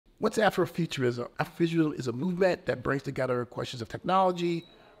What's Afrofuturism? Afrofuturism is a movement that brings together questions of technology,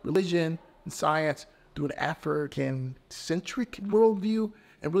 religion, and science through an African-centric worldview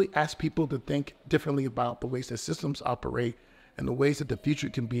and really asks people to think differently about the ways that systems operate and the ways that the future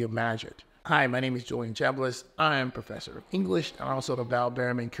can be imagined. Hi, my name is Julian Chambliss. I am professor of English and also the Val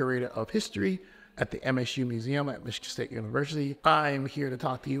Berriman Curator of History at the MSU Museum at Michigan State University. I'm here to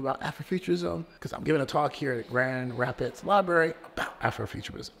talk to you about Afrofuturism because I'm giving a talk here at Grand Rapids Library about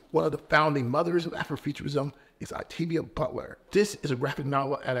Afrofuturism. One of the founding mothers of Afrofuturism is Octavia Butler. This is a graphic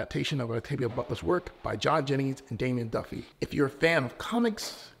novel adaptation of Octavia Butler's work by John Jennings and Damien Duffy. If you're a fan of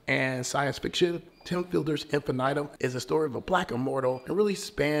comics and science fiction, Tim Fielder's Infinitum is a story of a Black immortal and really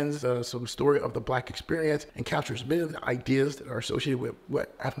spans some story of the Black experience and captures many of the ideas that are associated with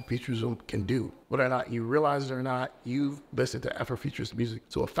what Afrofuturism can do. Whether or not you realize it or not, you've listened to Afrofuturist music.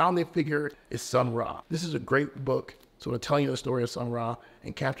 So a founding figure is Sun Ra. This is a great book sort of telling you the story of Sun Ra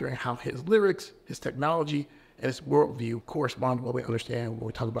and capturing how his lyrics, his technology, and his worldview correspond to what we understand when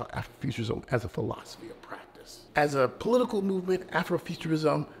we talk about Afrofuturism as a philosophy of practice. As a political movement,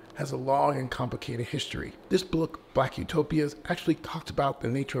 Afrofuturism has a long and complicated history. This book, Black Utopias, actually talks about the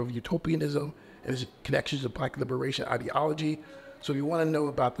nature of utopianism and its connections to Black liberation ideology. So if you want to know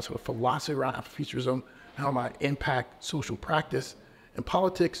about the sort of philosophy around Afrofuturism, how it might impact social practice and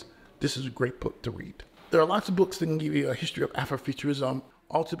politics, this is a great book to read. There are lots of books that can give you a history of Afrofuturism.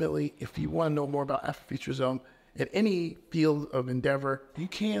 Ultimately, if you want to know more about Afrofuturism in any field of endeavor, you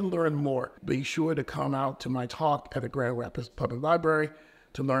can learn more. Be sure to come out to my talk at the Grand Rapids Public Library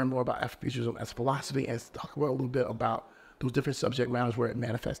to learn more about Afrofuturism as philosophy and talk about a little bit about those different subject matters where it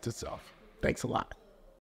manifests itself. Thanks a lot.